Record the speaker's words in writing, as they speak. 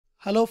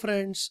Hello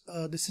friends,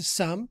 this is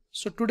Sam.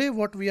 So today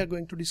what we are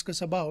going to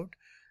discuss about,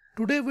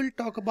 today we'll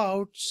talk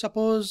about,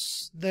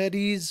 suppose there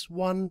is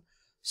one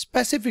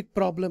specific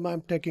problem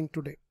I'm taking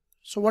today.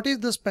 So what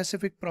is the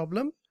specific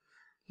problem?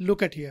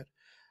 Look at here.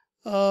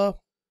 There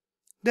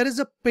is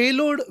a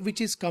payload which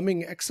is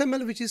coming,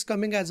 XML which is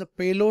coming as a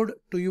payload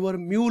to your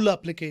Mule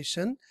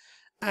application,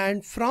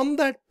 and from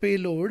that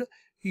payload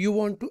you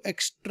want to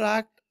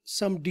extract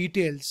some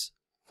details.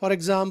 For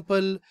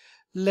example,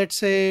 let's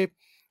say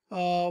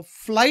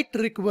flight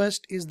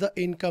request is the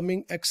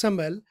incoming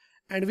XML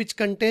and which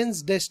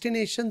contains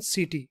destination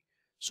city.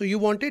 So you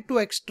wanted to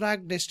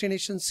extract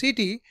destination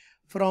city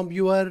from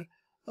your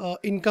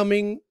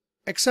incoming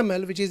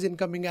XML which is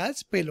incoming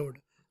as payload.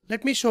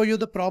 Let me show you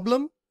the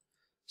problem.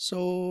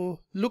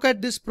 So look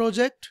at this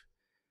project.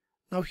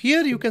 Now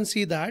here you can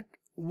see that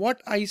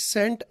what I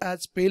sent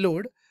as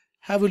payload,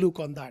 have a look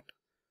on that.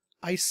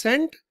 I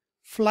sent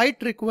flight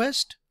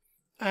request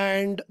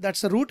and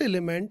that's a root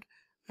element,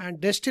 and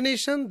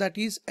destination, that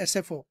is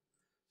SFO.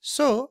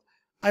 So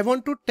I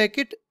want to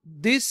take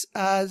this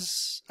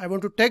as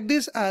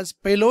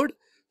payload.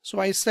 So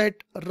I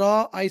set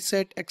raw, I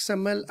set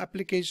XML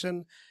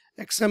application,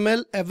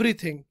 XML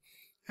everything.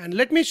 And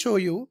let me show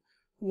you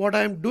what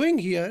I am doing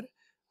here.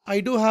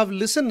 I do have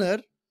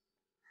listener,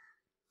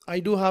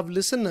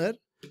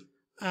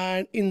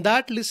 and in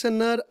that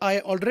listener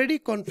I already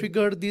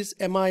configured this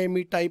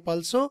MIME type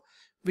also,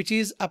 which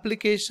is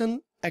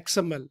application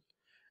XML.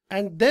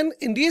 And then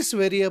in this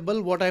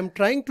variable, what I'm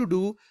trying to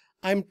do,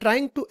 I'm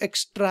trying to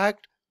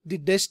extract the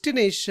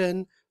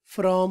destination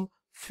from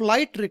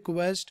flight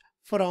request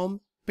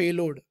from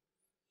payload.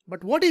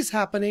 But what is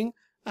happening?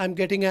 I'm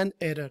getting an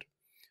error.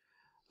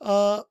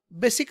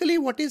 Basically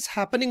what is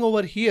happening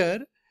over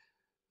here,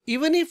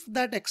 even if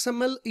that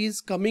XML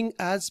is coming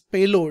as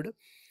payload,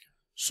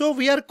 so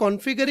we are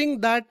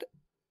configuring that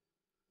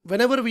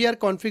whenever we are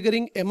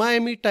configuring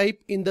MIME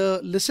type in the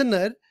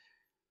listener,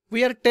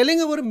 we are telling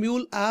our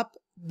Mule app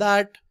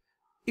that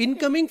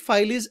incoming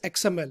file is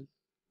XML,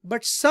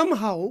 but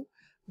somehow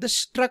the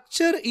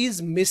structure is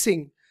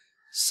missing.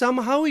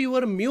 Somehow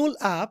your Mule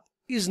app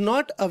is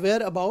not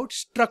aware about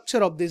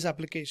structure of this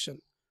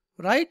application,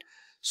 right?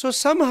 So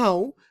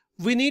somehow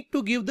we need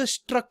to give the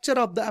structure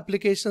of the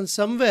application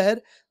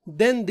somewhere,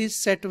 then this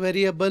set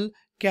variable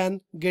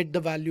can get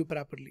the value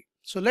properly.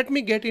 So let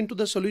me get into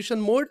the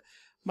solution mode.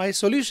 My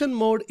solution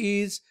mode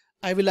is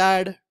I will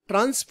add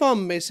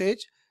transform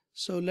message.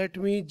 So let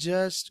me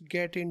just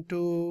get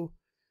into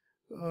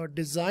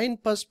design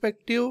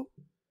perspective,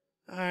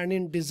 and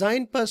in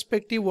design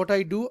perspective what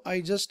I do, I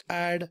just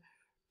add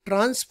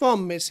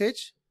transform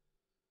message.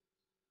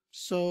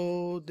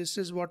 So this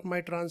is what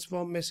my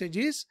transform message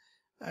is.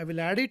 I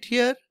will add it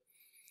here,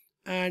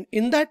 and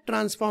in that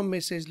transform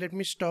message, let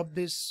me stop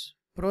this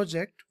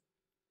project.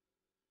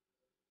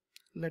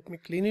 Let me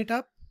clean it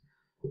up,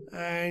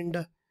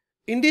 and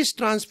in this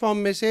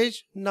transform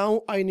message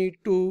now I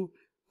need to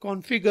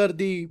configure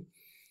the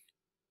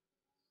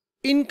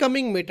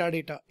incoming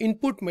metadata,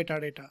 input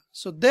metadata.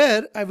 So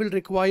there I will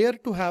require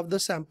to have the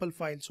sample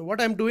file. So what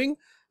I'm doing,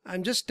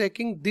 I'm just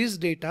taking this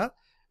data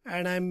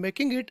and I'm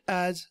making it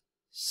as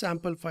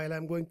sample file.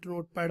 I'm going to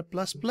Notepad++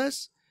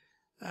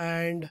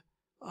 and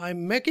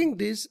I'm making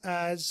this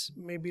as,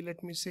 maybe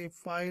let me say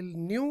file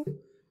new,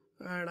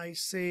 and I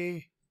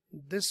say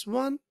this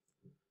one.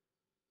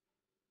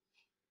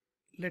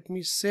 Let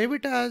me save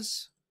it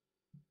as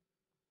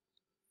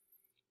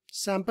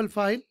sample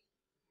file.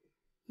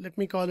 Let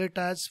me call it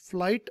as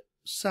flight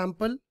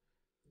sample.xml,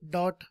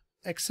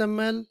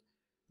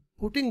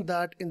 putting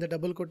that in the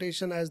double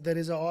quotation as there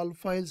is all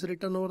files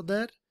written over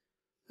there,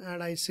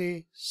 and I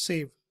say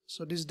save.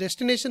 So this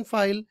destination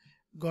file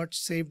got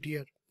saved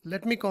here.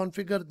 Let me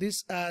configure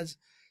this as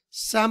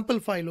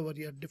sample file over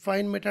here,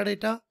 define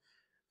metadata,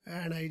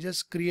 and I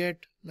just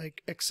create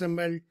like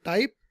XML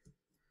type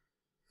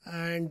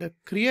and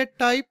create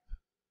type.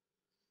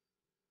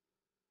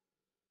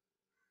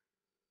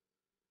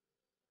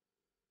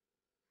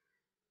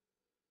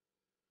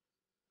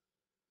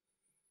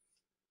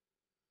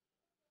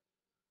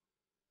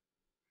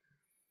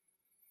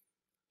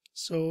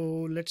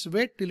 So let's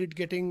wait till it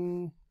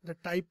getting the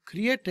type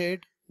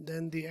created,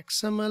 then the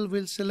XML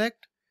will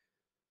select,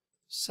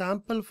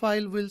 sample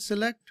file will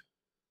select.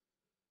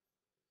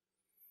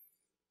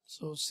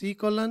 So C:,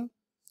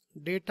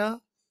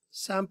 data,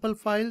 sample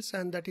files,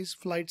 and that is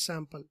flight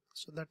sample.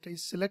 So that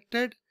is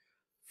selected.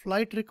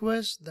 Flight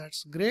request,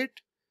 that's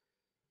great.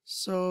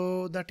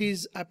 So that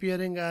is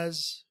appearing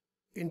as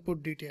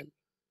input detail.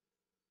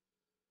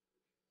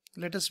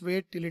 Let us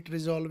wait till it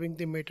resolving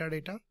the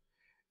metadata.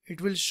 It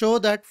will show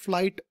that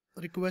flight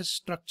request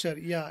structure.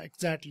 Yeah,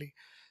 exactly.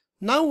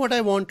 Now what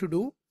I want to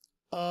do,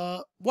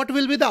 what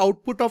will be the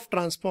output of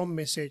transform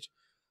message?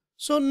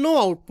 So no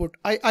output.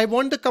 I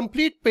want the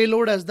complete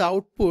payload as the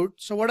output.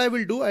 So what I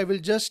will do, I will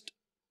just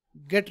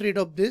get rid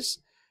of this,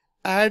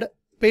 add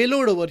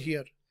payload over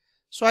here.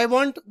 So I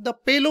want the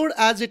payload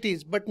as it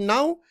is, but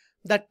now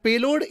that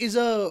payload is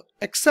a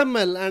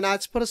XML, and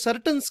as per a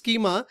certain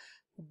schema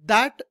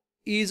that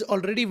is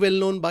already well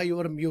known by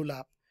your Mule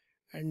app.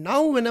 And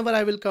now whenever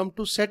I will come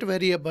to set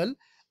variable,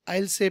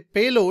 I'll say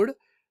payload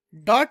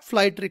dot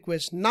flight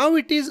request. Now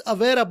it is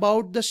aware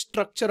about the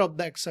structure of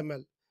the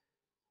XML.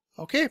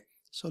 Okay,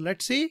 so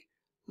let's see.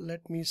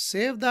 Let me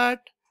save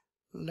that.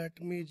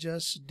 Let me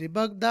just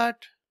debug that.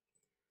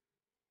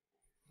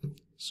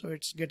 So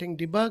it's getting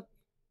debugged.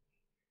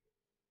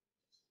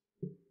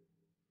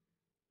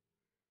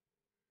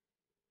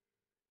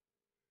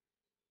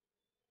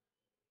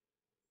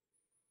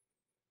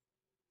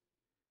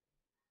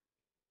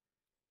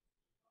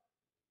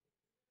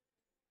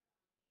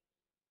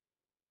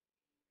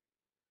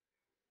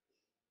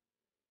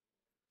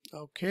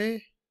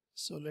 Okay,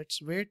 so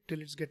let's wait till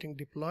it's getting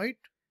deployed.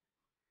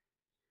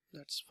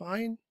 That's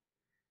fine.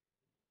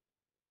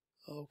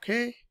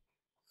 Okay,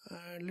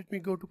 and let me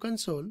go to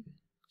console.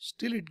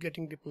 Still it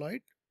getting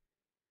deployed.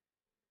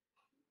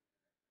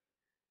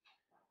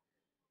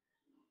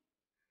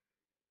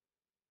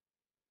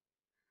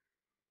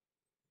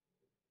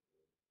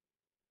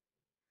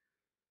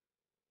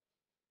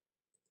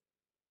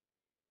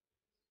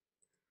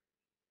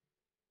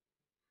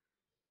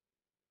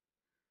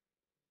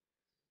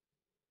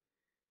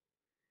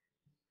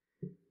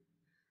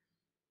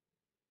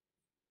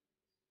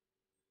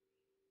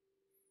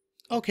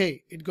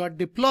 Okay, it got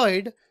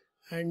deployed,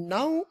 and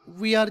now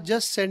we are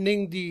just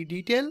sending the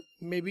detail.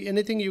 Maybe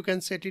anything you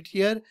can set it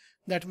here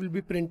that will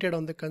be printed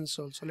on the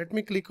console. So let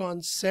me click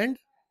on send,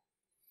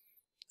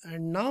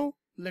 and now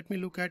let me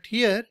look at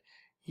here.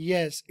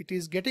 Yes, it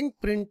is getting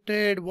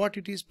printed. What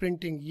it is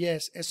printing?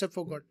 Yes,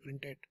 SFO got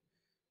printed.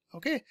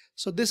 Okay,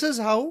 so this is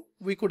how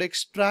we could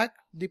extract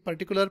the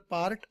particular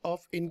part of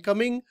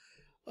incoming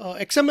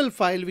XML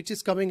file which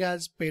is coming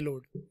as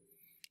payload.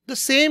 The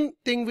same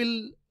thing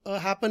will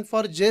happen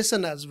for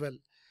JSON as well.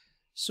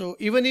 So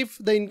even if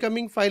the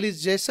incoming file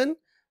is JSON,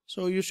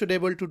 so you should be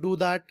able to do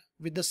that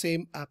with the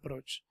same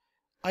approach.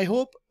 I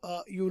hope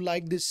you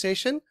like this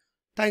session.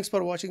 Thanks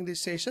for watching this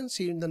session.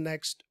 See you in the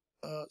next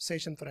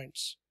session,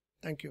 friends.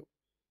 Thank you.